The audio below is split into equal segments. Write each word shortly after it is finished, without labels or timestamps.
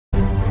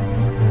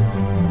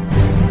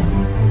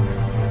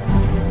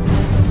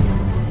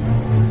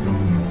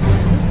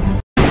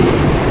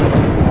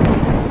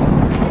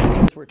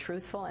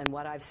truthful, and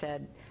what I've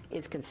said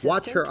is consistent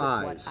Watch her with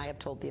eyes. what I have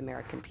told the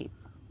American people.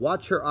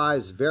 Watch her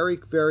eyes very,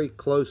 very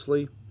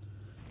closely.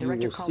 You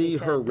Director will see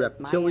her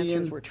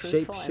reptilian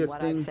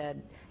shape-shifting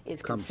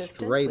come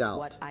straight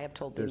out.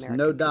 There's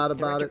no doubt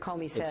about it.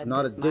 It's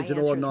not a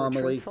digital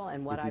anomaly.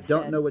 If you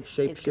don't know what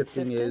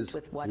shape-shifting is,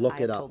 look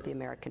it up.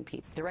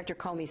 Director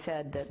Comey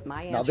said that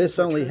my Now this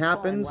only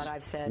happens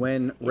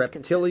when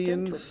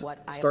reptilians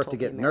start to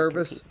get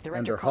nervous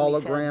and their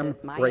hologram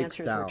breaks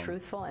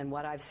down.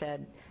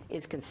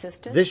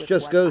 This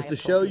just goes to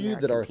show you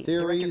that our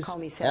theories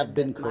have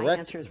been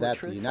correct, that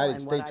the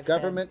United States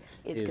government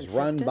is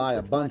run by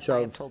a bunch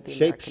of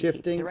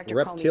shape-shifting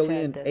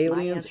reptilian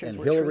aliens, and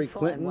Hillary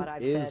Clinton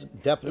is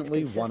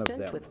definitely one of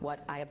them.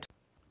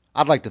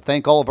 I'd like to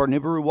thank all of our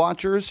Nibiru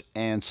watchers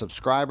and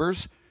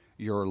subscribers.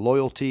 Your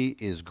loyalty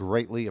is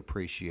greatly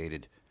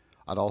appreciated.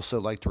 I'd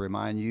also like to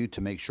remind you to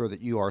make sure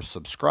that you are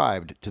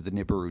subscribed to the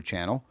Nibiru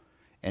channel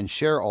and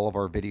share all of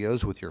our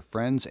videos with your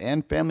friends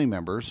and family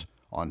members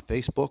on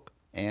Facebook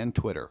and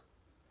Twitter.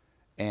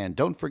 And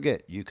don't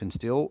forget, you can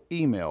still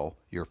email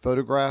your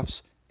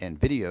photographs and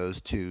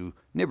videos to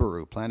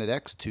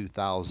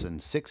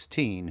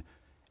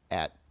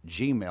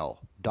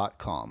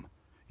NibiruPlanetX2016@gmail.com.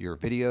 Your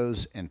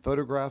videos and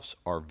photographs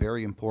are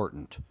very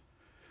important.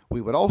 We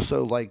would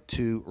also like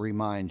to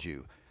remind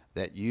you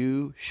that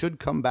you should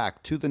come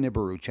back to the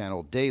Nibiru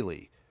channel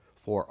daily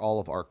for all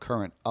of our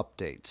current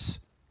updates.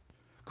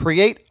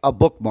 Create a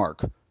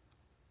bookmark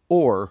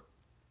or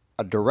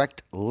a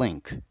direct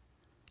link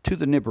to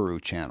the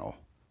Nibiru channel,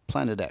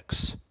 Planet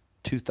X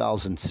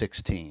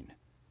 2016.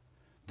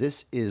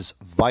 This is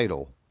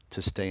vital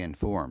to stay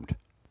informed.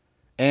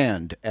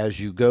 And as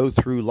you go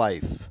through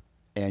life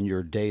and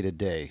your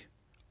day-to-day,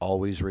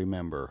 always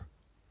remember,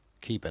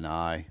 keep an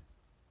eye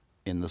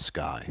in the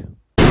sky.